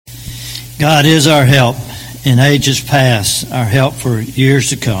God is our help in ages past, our help for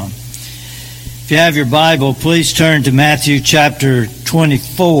years to come. If you have your Bible, please turn to Matthew chapter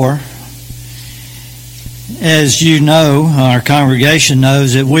 24. As you know, our congregation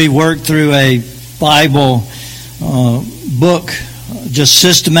knows that we work through a Bible book just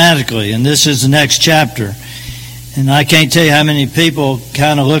systematically, and this is the next chapter. And I can't tell you how many people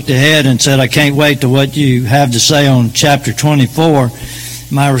kind of looked ahead and said, I can't wait to what you have to say on chapter 24.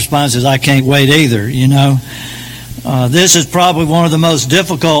 My response is, I can't wait either, you know. This is probably one of the most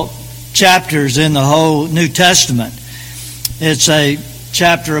difficult chapters in the whole New Testament. It's a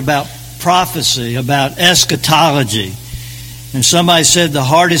chapter about prophecy, about eschatology. And somebody said the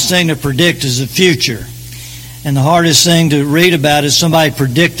hardest thing to predict is the future. And the hardest thing to read about is somebody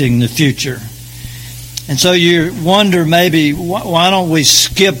predicting the future. And so you wonder maybe, why don't we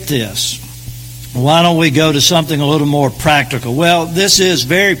skip this? Why don't we go to something a little more practical? Well, this is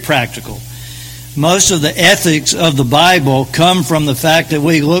very practical. Most of the ethics of the Bible come from the fact that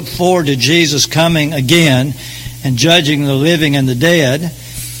we look forward to Jesus coming again and judging the living and the dead,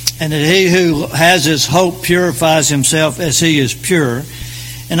 and that he who has his hope purifies himself as he is pure.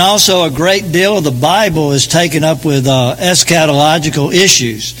 And also a great deal of the Bible is taken up with eschatological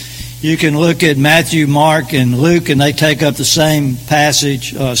issues. You can look at Matthew, Mark, and Luke, and they take up the same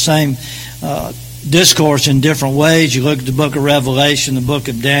passage, same discourse in different ways. You look at the book of Revelation, the book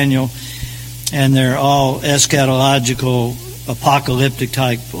of Daniel, and they're all eschatological, apocalyptic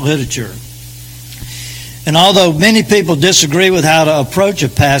type literature. And although many people disagree with how to approach a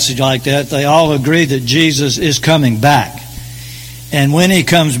passage like that, they all agree that Jesus is coming back. And when he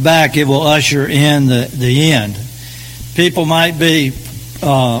comes back, it will usher in the end. People might be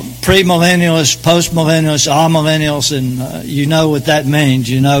premillennialists, postmillennialists, amillennials, and you know what that means.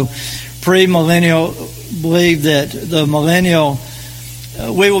 You know, premillennial believe that the millennial,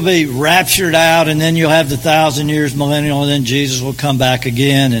 we will be raptured out, and then you'll have the 1,000 years millennial, and then Jesus will come back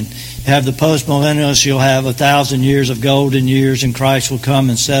again. And you have the postmillennialists, you'll have 1,000 years of golden years, and Christ will come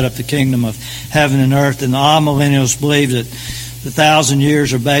and set up the kingdom of heaven and earth. And the amillennials believe that the 1,000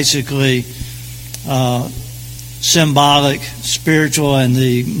 years are basically symbolic, spiritual, and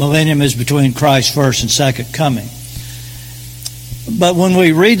the millennium is between Christ's first and second coming. But when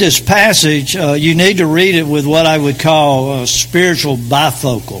we read this passage, you need to read it with what I would call spiritual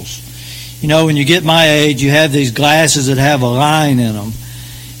bifocals. You know, when you get my age, you have these glasses that have a line in them.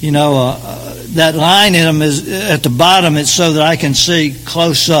 You know, that line in them is at the bottom, it's so that I can see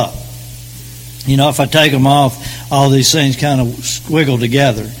close up. You know, if I take them off, all these things kind of squiggle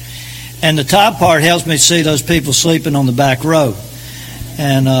together. And the top part helps me see those people sleeping on the back row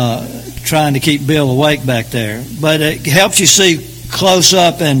and trying to keep Bill awake back there. But it helps you see close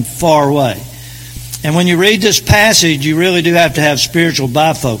up and far away. And when you read this passage, you really do have to have spiritual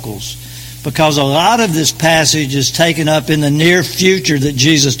bifocals, because a lot of this passage is taken up in the near future that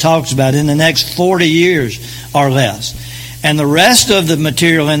Jesus talks about, in the next 40 years or less. And the rest of the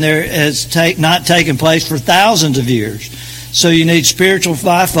material in there has not taken place for thousands of years. So you need spiritual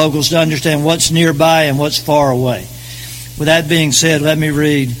bifocals to understand what's nearby and what's far away. With that being said, let me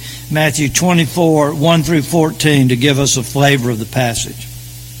read Matthew 24, 1 through 14 to give us a flavor of the passage.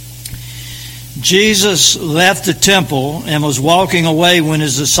 Jesus left the temple and was walking away when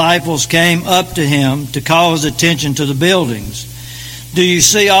his disciples came up to him to call his attention to the buildings. Do you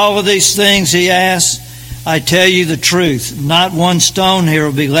see all of these things, he asked? I tell you the truth, not one stone here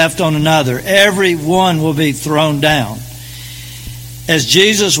will be left on another. Every one will be thrown down. As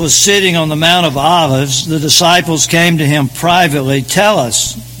Jesus was sitting on the Mount of Olives, the disciples came to him privately. Tell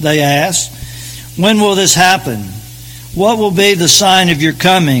us, they asked, when will this happen? What will be the sign of your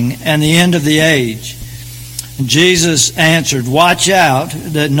coming and the end of the age? And Jesus answered, watch out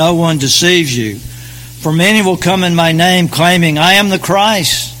that no one deceives you. For many will come in my name, claiming, I am the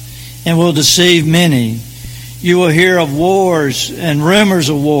Christ, and will deceive many. You will hear of wars and rumors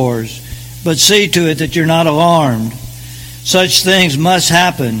of wars, but see to it that you're not alarmed. Such things must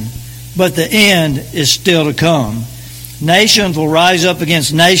happen, but the end is still to come. Nations will rise up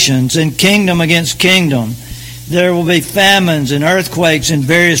against nations, and kingdom against kingdom. There will be famines and earthquakes in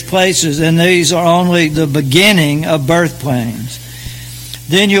various places, and these are only the beginning of birth pains.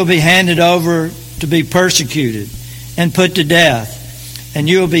 Then you'll be handed over to be persecuted and put to death, and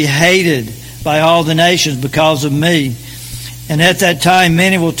you will be hated by all the nations because of me. And at that time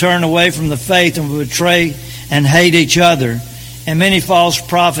many will turn away from the faith and will betray and hate each other. And many false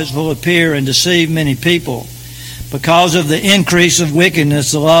prophets will appear and deceive many people. Because of the increase of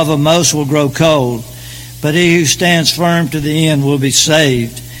wickedness, the love of most will grow cold. But he who stands firm to the end will be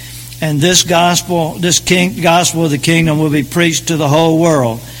saved. And this gospel of the kingdom will be preached to the whole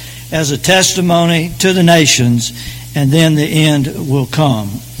world. as a testimony to the nations, and then the end will come.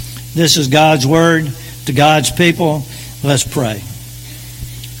 This is God's word to God's people. Let's pray.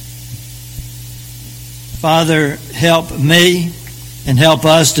 Father, help me and help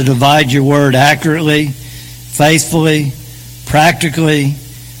us to divide your word accurately, faithfully, practically,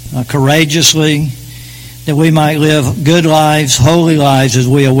 courageously, that we might live good lives, holy lives, as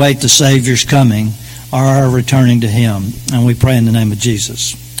we await the Savior's coming or our returning to Him. And we pray in the name of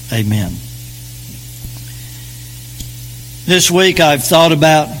Jesus. Amen. This week I've thought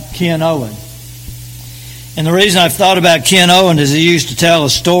about Ken Owen. And the reason I've thought about Ken Owen is he used to tell a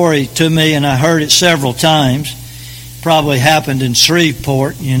story to me, and I heard it several times. Probably happened in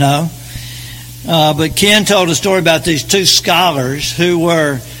Shreveport, you know. But Ken told a story about these two scholars who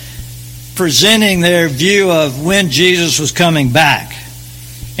were presenting their view of when Jesus was coming back.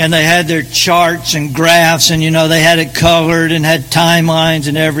 And they had their charts and graphs, and, you know, they had it colored and had timelines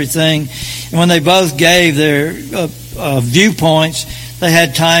and everything. And when they both gave their viewpoints, they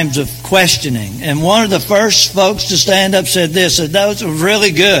had times of questioning. And one of the first folks to stand up said this, said, "Those are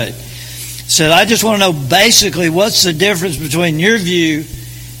really good." Said, "I just want to know basically what's the difference between your view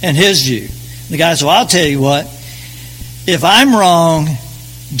and his view." The guy said, "Well, I'll tell you what. If I'm wrong,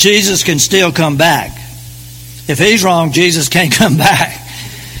 Jesus can still come back. If he's wrong, Jesus can't come back."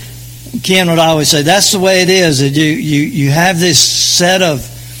 Ken would always say, that's the way it is. That you have this set of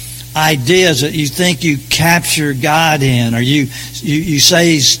ideas that you think you capture God in, or you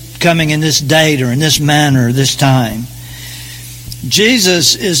say he's coming in this date or in this manner or this time.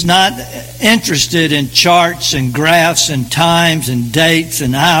 Jesus is not interested in charts and graphs and times and dates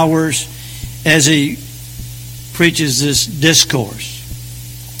and hours as he preaches this discourse.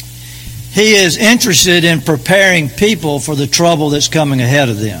 He is interested in preparing people for the trouble that's coming ahead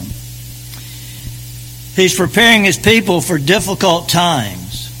of them. He's preparing his people for difficult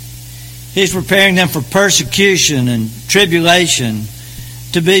times. He's preparing them for persecution and tribulation,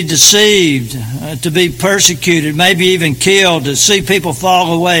 to be deceived, to be persecuted, maybe even killed, to see people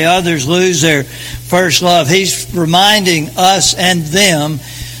fall away, others lose their first love. He's reminding us and them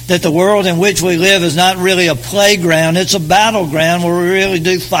that the world in which we live is not really a playground. It's a battleground where we really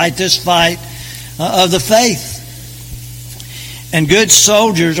do fight this fight of the faith. And good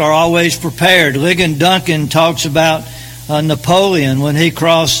soldiers are always prepared. Ligon Duncan talks about Napoleon when he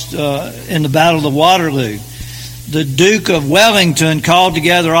crossed in the Battle of Waterloo. The Duke of Wellington called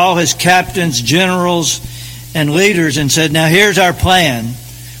together all his captains, generals, and leaders and said, "Now here's our plan.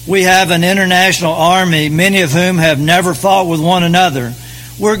 We have an international army, many of whom have never fought with one another.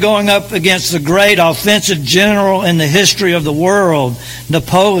 We're going up against the great offensive general in the history of the world,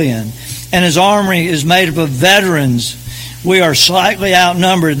 Napoleon, and his army is made up of veterans. We are slightly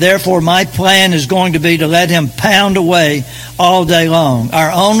outnumbered. Therefore, my plan is going to be to let him pound away all day long.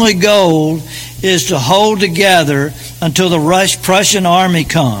 Our only goal is to hold together until the Prussian army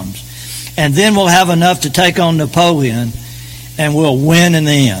comes. And then we'll have enough to take on Napoleon, and we'll win in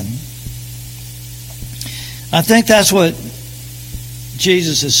the end." I think that's what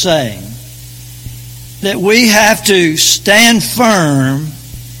Jesus is saying. That we have to stand firm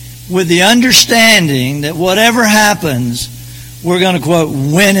with the understanding that whatever happens, we're going to, quote,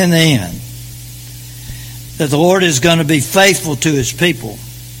 win in the end. That the Lord is going to be faithful to his people.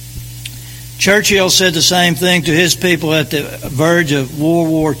 Churchill said the same thing to his people at the verge of World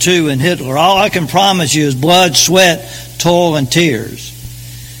War II and Hitler. "All I can promise you is blood, sweat, toil, and tears."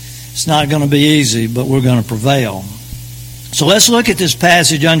 It's not going to be easy, but we're going to prevail. So let's look at this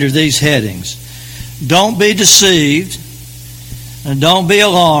passage under these headings. Don't be deceived, and don't be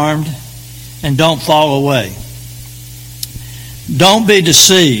alarmed, and don't fall away. Don't be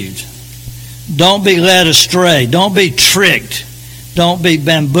deceived. Don't be led astray. Don't be tricked. Don't be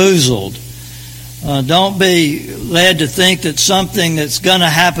bamboozled. Don't be led to think that something that's going to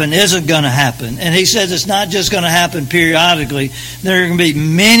happen isn't going to happen. And he says it's not just going to happen periodically. There are going to be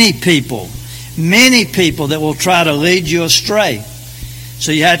many people that will try to lead you astray.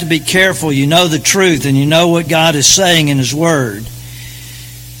 So you have to be careful. You know the truth, and you know what God is saying in his word.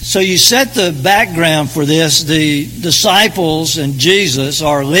 So you set the background for this. The disciples and Jesus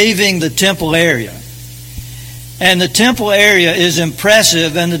are leaving the temple area. And the temple area is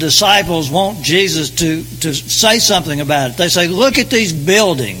impressive, and the disciples want Jesus to say something about it. They say, "Look at these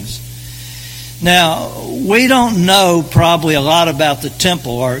buildings." Now, we don't know probably a lot about the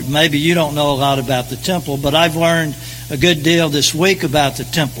temple, or maybe you don't know a lot about the temple, but I've learned a good deal this week about the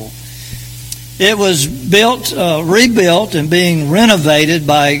temple. It was rebuilt and being renovated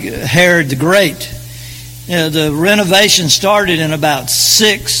by Herod the Great. The renovation started in about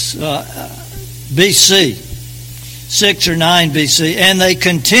 6 BC. 6 or 9 BC, and they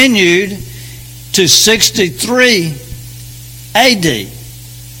continued to 63 AD.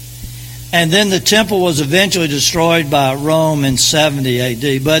 And then the temple was eventually destroyed by Rome in 70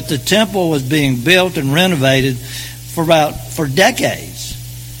 AD. But the temple was being built and renovated for decades.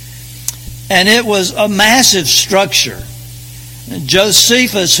 And it was a massive structure.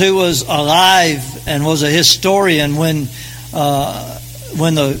 Josephus, who was alive and was a historian when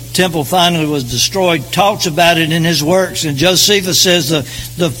the temple finally was destroyed, talks about it in his works. And Josephus says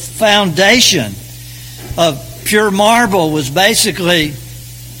the foundation of pure marble was basically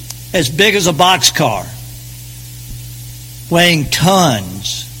as big as a boxcar, weighing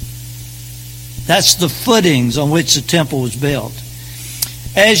tons. That's the footings on which the temple was built.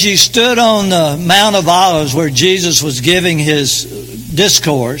 As you stood on the Mount of Olives where Jesus was giving his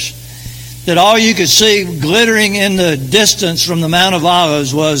discourse, that all you could see glittering in the distance from the Mount of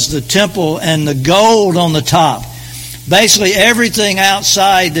Olives was the temple and the gold on the top. Basically everything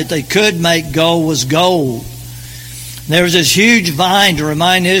outside that they could make gold was gold. There was this huge vine to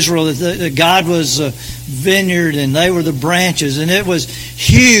remind Israel that God was a vineyard and they were the branches, and it was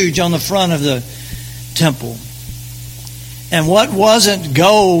huge on the front of the temple. And what wasn't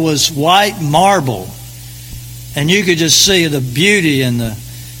gold was white marble, and you could just see the beauty and the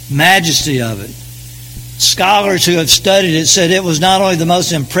majesty of it. Scholars who have studied it said it was not only the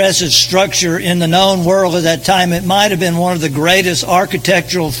most impressive structure in the known world at that time, it might have been one of the greatest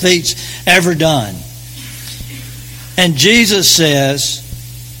architectural feats ever done. And Jesus says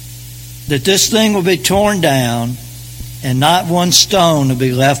that this thing will be torn down and not one stone will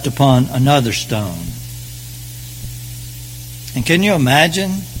be left upon another stone. And can you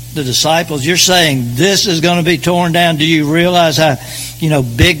imagine the disciples? You're saying this is going to be torn down. Do you realize how,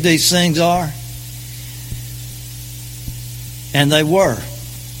 big these things are? And they were.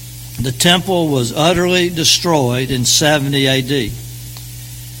 The temple was utterly destroyed in 70 AD.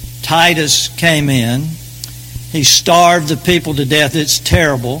 Titus came in. He starved the people to death. It's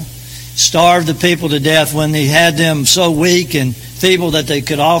terrible. Starved the people to death when he had them so weak and feeble that they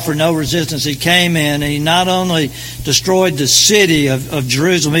could offer no resistance. He came in and he not only destroyed the city of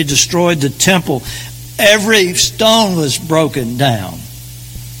Jerusalem, he destroyed the temple. Every stone was broken down.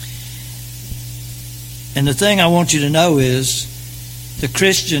 And the thing I want you to know is the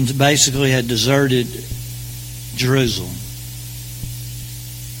Christians basically had deserted Jerusalem.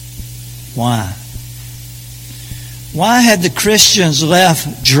 Why? Why had the Christians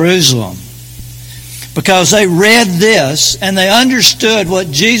left Jerusalem? Because they read this and they understood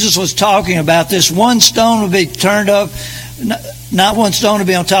what Jesus was talking about. This one stone would be turned up, not one stone would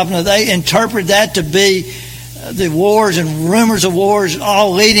be on top of another. They interpret that to be the wars and rumors of wars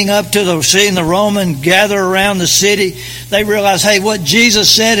all leading up to seeing the Roman gather around the city. They realized, hey, what Jesus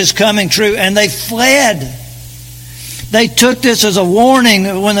said is coming true, and they fled. They took this as a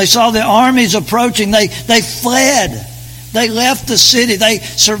warning. When they saw the armies approaching, they fled. They left the city. They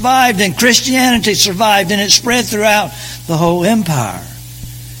survived, and Christianity survived, and it spread throughout the whole empire.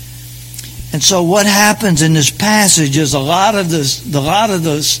 And so what happens in this passage is a lot of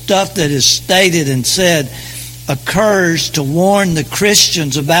the stuff that is stated and said occurs to warn the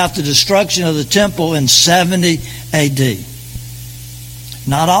Christians about the destruction of the temple in 70 AD.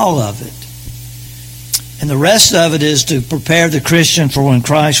 Not all of it. And the rest of it is to prepare the Christian for when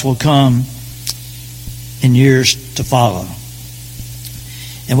Christ will come in years to follow.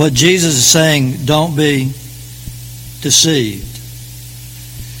 And what Jesus is saying, don't be deceived.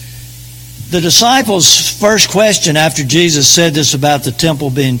 The disciples' first question after Jesus said this about the temple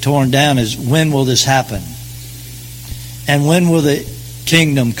being torn down is, when will this happen? And when will the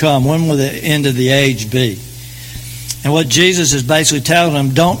kingdom come? When will the end of the age be? And what Jesus is basically telling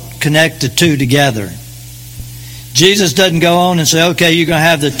them, don't connect the two together. Jesus doesn't go on and say, okay, you're going to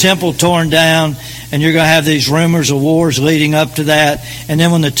have the temple torn down and you're going to have these rumors of wars leading up to that. And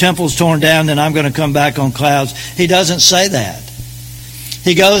then when the temple's torn down, then I'm going to come back on clouds. He doesn't say that.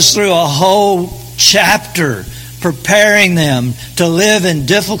 He goes through a whole chapter preparing them to live in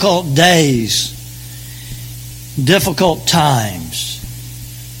difficult days, difficult times,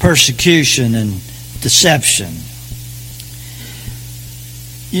 persecution and deception.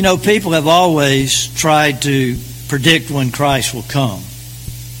 People have always tried to predict when Christ will come.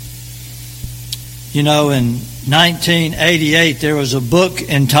 In 1988, there was a book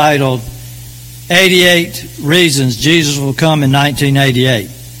entitled 88 Reasons Jesus Will Come in 1988.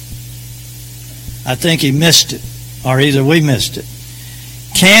 I think he missed it, or either we missed it.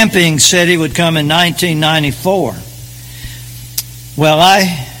 Camping said he would come in 1994. Well,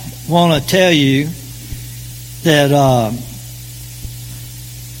 I want to tell you that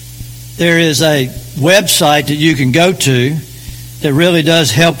there is a website that you can go to that really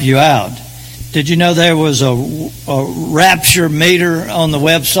does help you out. Did you know there was a rapture meter on the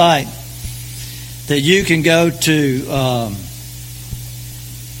website that you can go to?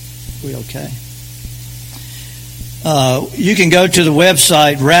 We okay? You can go to the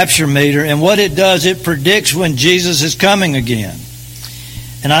website Rapture Meter, and what it does, it predicts when Jesus is coming again.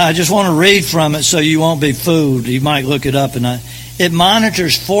 And I just want to read from it so you won't be fooled. You might look it up. It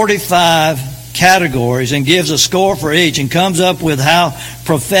monitors 45 categories and gives a score for each and comes up with how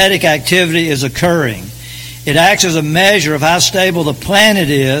prophetic activity is occurring. It acts as a measure of how stable the planet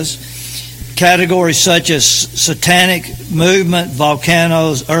is. Categories such as satanic movement,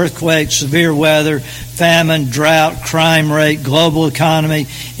 volcanoes, earthquakes, severe weather, famine, drought, crime rate, global economy,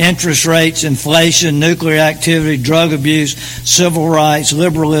 interest rates, inflation, nuclear activity, drug abuse, civil rights,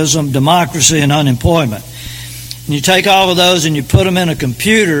 liberalism, democracy, and unemployment. And you take all of those and you put them in a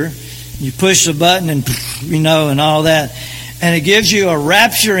computer, you push the button and, and all that, and it gives you a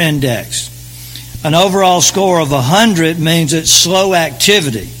rapture index. An overall score of 100 means it's slow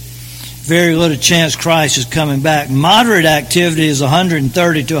activity. Very little chance Christ is coming back. Moderate activity is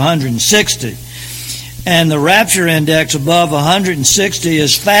 130 to 160. And the rapture index above 160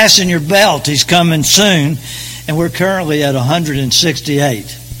 is fasten your belt, he's coming soon. And we're currently at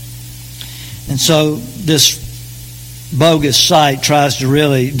 168. And so this bogus site tries to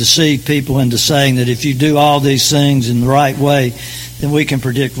really deceive people into saying that if you do all these things in the right way, then we can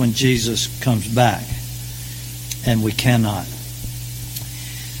predict when Jesus comes back. And we cannot.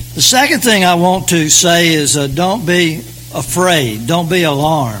 The second thing I want to say is don't be afraid. Don't be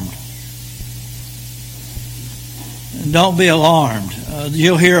alarmed. Don't be alarmed.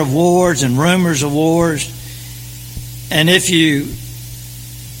 You'll hear of wars and rumors of wars. And if you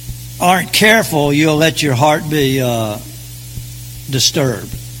aren't careful, you'll let your heart be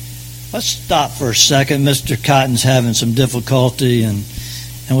disturbed. Let's stop for a second. Mr. Cotton's having some difficulty, and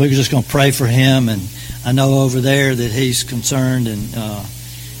we're just going to pray for him. And I know over there that he's concerned. And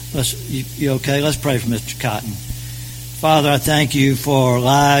you okay? Let's pray for Mr. Cotton. Father, I thank you for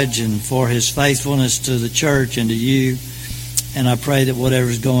Lige and for his faithfulness to the church and to you. And I pray that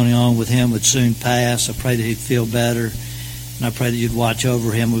whatever's going on with him would soon pass. I pray that he'd feel better. And I pray that you'd watch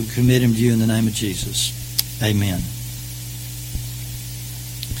over him. We commit him to you in the name of Jesus. Amen.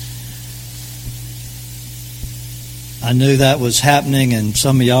 I knew that was happening, and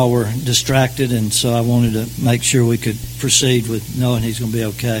some of y'all were distracted, and so I wanted to make sure we could proceed with knowing he's going to be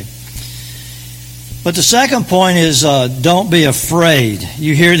okay. But the second point is don't be afraid.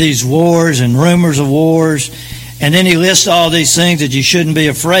 You hear these wars and rumors of wars, and then he lists all these things that you shouldn't be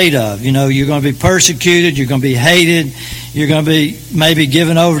afraid of. You know, you're going to be persecuted, you're going to be hated, you're going to be maybe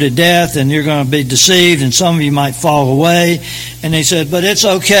given over to death, and you're going to be deceived, and some of you might fall away. And he said, but it's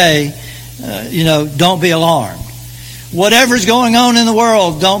okay. Don't be alarmed. Whatever's going on in the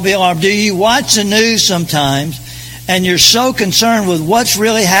world, don't be alarmed. Do you watch the news sometimes and you're so concerned with what's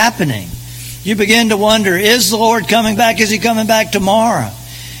really happening? You begin to wonder, is the Lord coming back? Is he coming back tomorrow?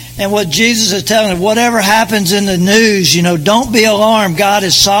 And what Jesus is telling us, whatever happens in the news, don't be alarmed. God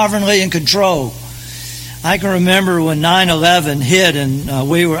is sovereignly in control. I can remember when 9/11 hit, and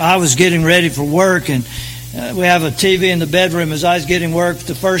I was getting ready for work, and we have a TV in the bedroom. As I was getting work,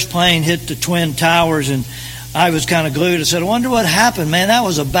 the first plane hit the Twin Towers, and I was kind of glued. I said, I wonder what happened. Man, that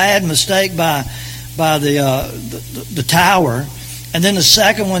was a bad mistake by the tower. And then the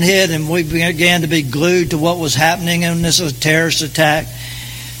second one hit, and we began to be glued to what was happening, and this was a terrorist attack.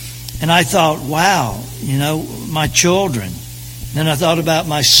 And I thought, wow, my children. Then I thought about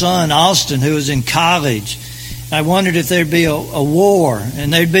my son, Austin, who was in college. I wondered if there'd be a war,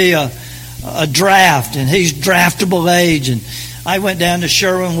 and there'd be a draft, and he's draftable age. And I went down to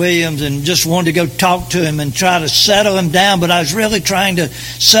Sherwin-Williams and just wanted to go talk to him and try to settle him down, but I was really trying to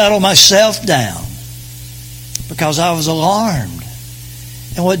settle myself down because I was alarmed.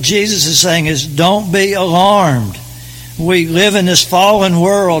 And what Jesus is saying is, don't be alarmed. We live in this fallen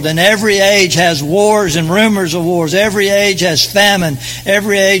world, and every age has wars and rumors of wars. Every age has famine.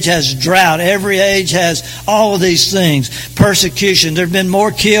 Every age has drought. Every age has all of these things. Persecution. There have been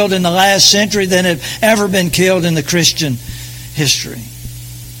more killed in the last century than have ever been killed in the Christian history.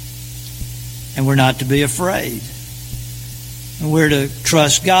 And we're not to be afraid. And we're to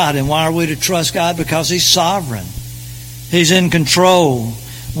trust God. And why are we to trust God? Because He's sovereign. He's in control.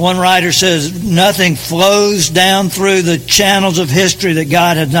 One writer says nothing flows down through the channels of history that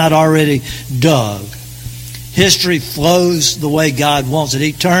God has not already dug. History flows the way God wants it.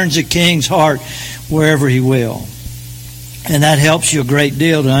 He turns the king's heart wherever He will. And that helps you a great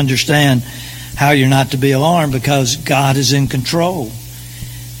deal to understand how you're not to be alarmed, because God is in control.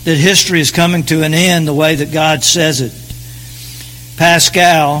 that history is coming to an end the way that God says it.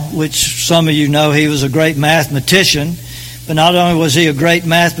 Pascal, which some of you know, he was a great mathematician, but not only was he a great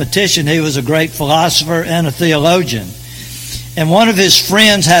mathematician, he was a great philosopher and a theologian. And one of his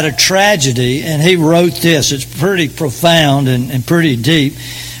friends had a tragedy, and he wrote this. It's pretty profound and pretty deep.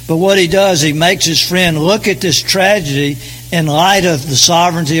 But what he does, he makes his friend look at this tragedy in light of the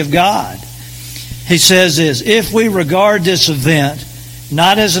sovereignty of God. He says this: if we regard this event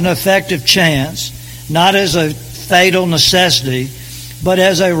not as an effect of chance, not as a fatal necessity, but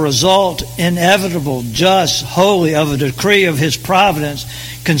as a result, inevitable, just, holy, of a decree of His providence,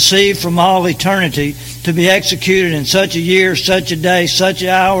 conceived from all eternity, to be executed in such a year, such a day, such an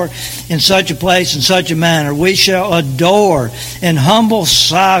hour, in such a place, in such a manner, we shall adore in humble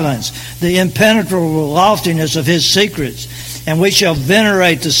silence the impenetrable loftiness of His secrets, and we shall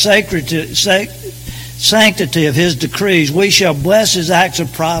venerate the sanctity of His decrees. We shall bless His acts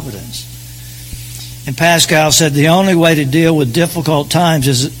of providence. And Pascal said the only way to deal with difficult times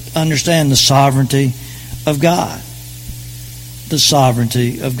is to understand the sovereignty of God. The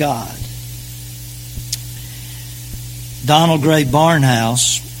sovereignty of God. Donald Gray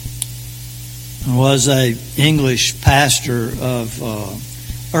Barnhouse was an English pastor of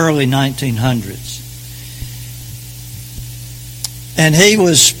early 1900s. And he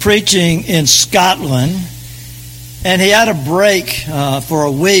was preaching in Scotland, and he had a break for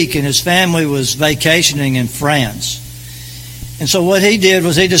a week, and his family was vacationing in France. And so what he did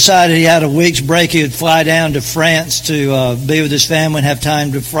was he decided he had a week's break. He would fly down to France to be with his family and have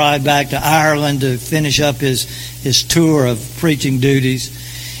time to fly back to Ireland to finish up his tour of preaching duties.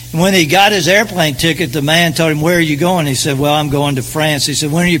 And when he got his airplane ticket, the man told him, "Where are you going?" He said, "Well, I'm going to France." He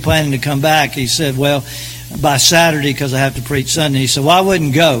said, "When are you planning to come back?" He said, "Well, by Saturday, because I have to preach Sunday." He said, "Well, I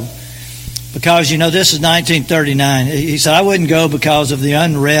wouldn't go because, this is 1939. He said, "I wouldn't go because of the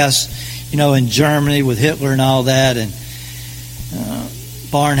unrest, in Germany with Hitler and all that." And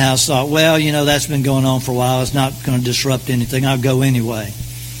Barnhouse thought, well, that's been going on for a while. It's not going to disrupt anything. I'll go anyway.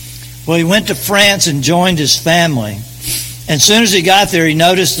 Well, he went to France and joined his family. And as soon as he got there, he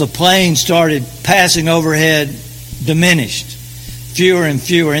noticed the planes started passing overhead, diminished, fewer and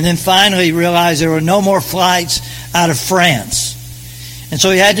fewer. And then finally he realized there were no more flights out of France. And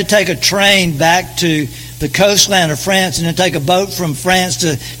so he had to take a train back to the coastline of France and then take a boat from France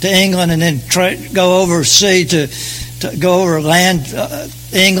to England and then go overseas to go over land,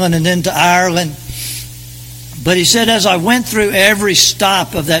 England, and then to Ireland. But he said, as I went through every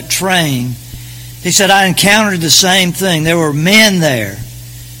stop of that train, he said, I encountered the same thing. There were men there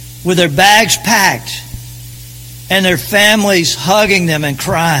with their bags packed and their families hugging them and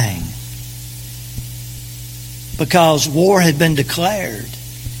crying because war had been declared.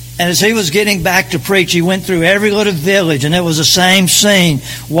 And as he was getting back to preach, he went through every little village, and it was the same scene.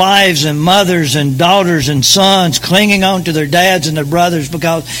 Wives and mothers and daughters and sons clinging on to their dads and their brothers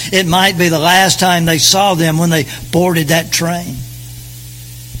because it might be the last time they saw them when they boarded that train.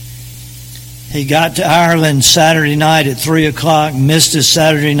 He got to Ireland Saturday night at 3 o'clock, missed his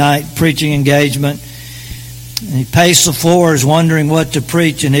Saturday night preaching engagement. And he paced the floors wondering what to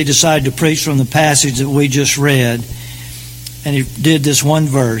preach, and he decided to preach from the passage that we just read. And he did this one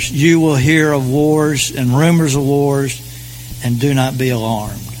verse: you will hear of wars and rumors of wars, and do not be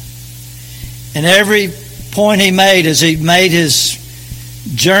alarmed. And every point he made as he made his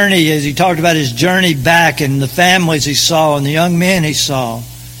journey, as he talked about his journey back and the families he saw and the young men he saw,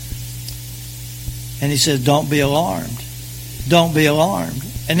 and he said, don't be alarmed. Don't be alarmed.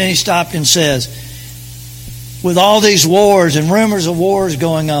 And then he stopped and says, with all these wars and rumors of wars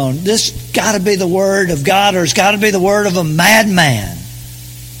going on, this got to be the word of God, or it's got to be the word of a madman.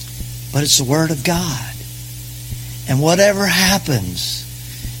 But it's the word of God. And whatever happens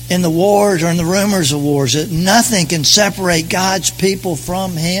in the wars or in the rumors of wars, that nothing can separate God's people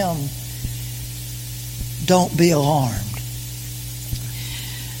from Him. Don't be alarmed.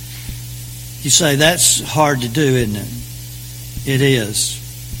 You say, that's hard to do, isn't it? It is.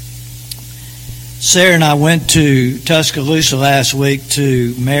 Sarah and I went to Tuscaloosa last week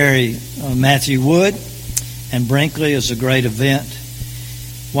to marry Matthew Wood, and Brinkley is a great event.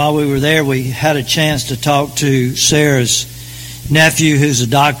 While we were there, we had a chance to talk to Sarah's nephew, who's a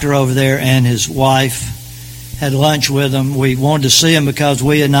doctor over there, and his wife. Had lunch with them. We wanted to see them because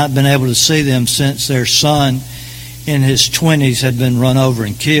we had not been able to see them since their son in his 20s had been run over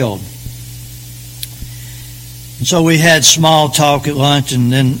and killed. And so we had small talk at lunch,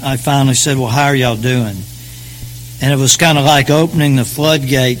 and then I finally said, well, how are y'all doing? And it was kind of like opening the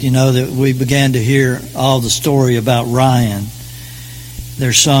floodgate, that we began to hear all the story about Ryan,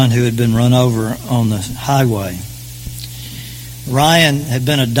 their son who had been run over on the highway. Ryan had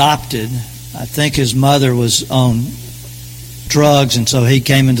been adopted. I think his mother was on drugs, and so he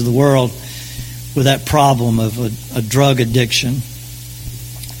came into the world with that problem of a drug addiction.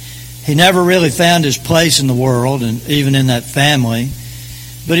 He never really found his place in the world, and even in that family.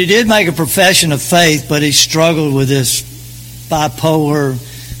 But he did make a profession of faith, but he struggled with this bipolar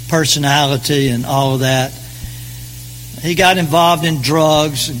personality and all of that. He got involved in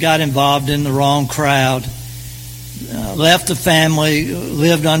drugs, got involved in the wrong crowd, left the family,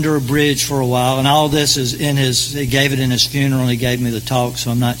 lived under a bridge for a while, and all this is in he gave it in his funeral, and he gave me the talk,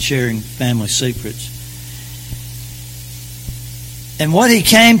 so I'm not sharing family secrets. And what he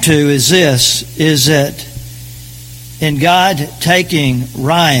came to is this, is that in God taking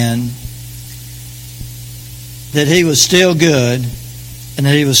Ryan, that he was still good and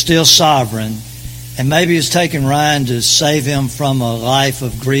that he was still sovereign, and maybe he was taking Ryan to save him from a life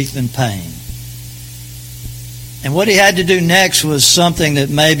of grief and pain. And what he had to do next was something that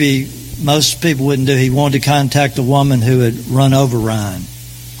maybe most people wouldn't do. He wanted to contact the woman who had run over Ryan.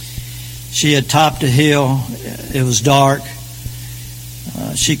 She had topped a hill. It was dark.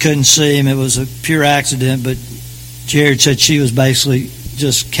 She couldn't see him. It was a pure accident, but Jared said she was basically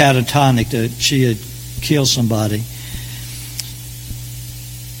just catatonic, that she had killed somebody.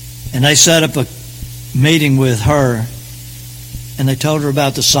 And they set up a meeting with her, and they told her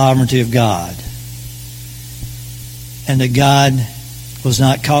about the sovereignty of God, and that God was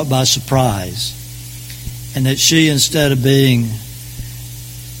not caught by surprise, and that she, instead of being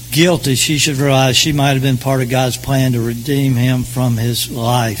guilty, she should realize she might have been part of God's plan to redeem him from his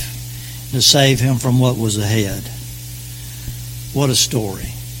life, to save him from what was ahead. What a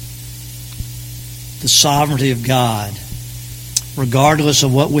story. The sovereignty of God. Regardless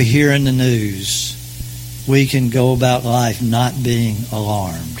of what we hear in the news, we can go about life not being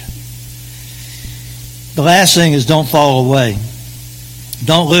alarmed. The last thing is, don't fall away.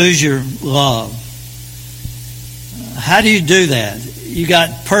 Don't lose your love. How do you do that? You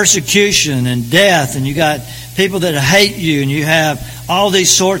got persecution and death, and you got people that hate you, and you have all these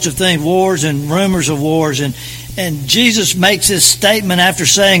sorts of things, wars and rumors of wars. And Jesus makes this statement after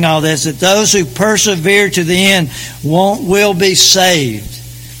saying all this, that those who persevere to the end will be saved.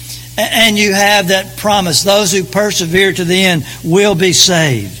 And you have that promise, those who persevere to the end will be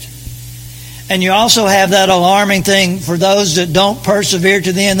saved. And you also have that alarming thing, for those that don't persevere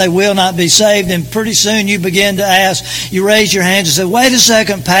to the end, they will not be saved. And pretty soon you begin to ask, you raise your hands and say, wait a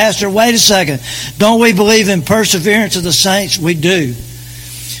second, Pastor, wait a second. Don't we believe in perseverance of the saints? We do.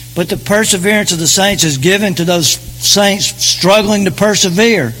 But the perseverance of the saints is given to those saints struggling to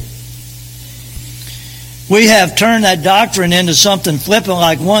persevere. We have turned that doctrine into something flippant,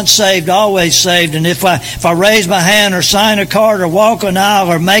 like once saved, always saved. And if I raise my hand or sign a card or walk an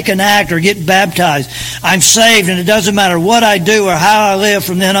aisle or make an act or get baptized, I'm saved, and it doesn't matter what I do or how I live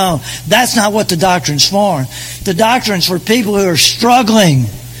from then on. That's not what the doctrine's for. The doctrine's for people who are struggling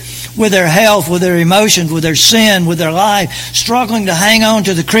with their health, with their emotions, with their sin, with their life, struggling to hang on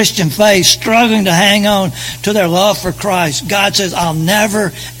to the Christian faith, struggling to hang on to their love for Christ. God says, I'll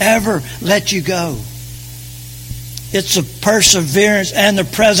never, ever let you go. It's the perseverance and the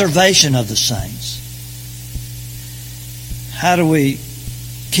preservation of the saints. How do we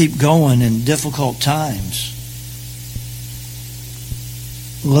keep going in difficult times?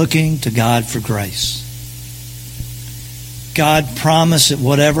 Looking to God for grace. God promised that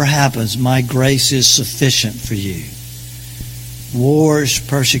whatever happens, my grace is sufficient for you. Wars,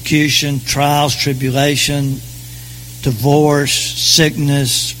 persecution, trials, tribulation, divorce,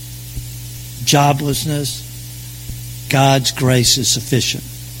 sickness, joblessness, God's grace is sufficient.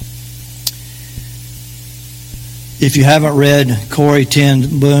 If you haven't read Corrie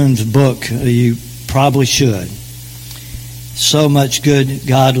ten Boom's book, you probably should. So much good,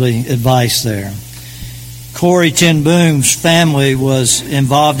 godly advice there. Corrie ten Boom's family was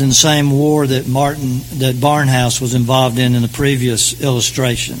involved in the same war that Barnhouse was involved in the previous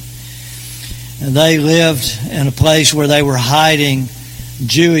illustration. And they lived in a place where they were hiding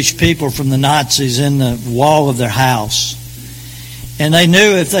Jewish people from the Nazis in the wall of their house. And they knew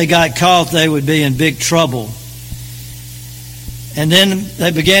if they got caught, they would be in big trouble. And then they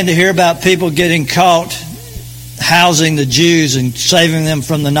began to hear about people getting caught housing the Jews and saving them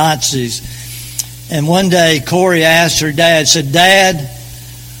from the Nazis. And one day, Corrie asked her dad, said, Dad,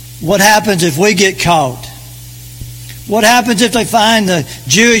 what happens if we get caught? What happens if they find the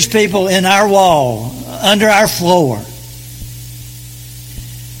Jewish people in our wall, under our floor?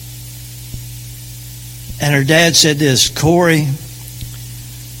 And her dad said this, Corrie,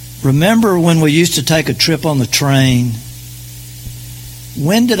 remember when we used to take a trip on the train?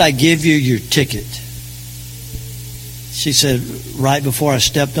 When did I give you your ticket? She said, right before I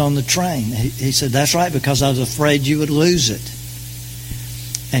stepped on the train. He said, that's right, because I was afraid you would lose it.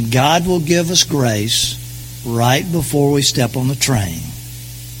 And God will give us grace right before we step on the train.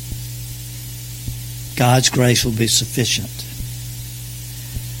 God's grace will be sufficient.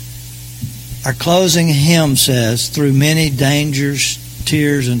 Our closing hymn says, through many dangers,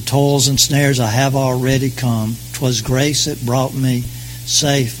 tears, and toils and snares I have already come. 'Twas grace that brought me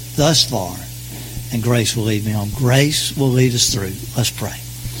safe thus far, and grace will lead me home. Grace will lead us through. Let's pray.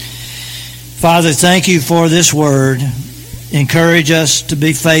 Father, thank you for this word. Encourage us to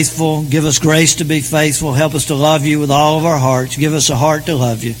be faithful. Give us grace to be faithful. Help us to love you with all of our hearts. Give us a heart to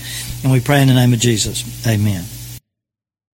love you. And we pray in the name of Jesus. Amen.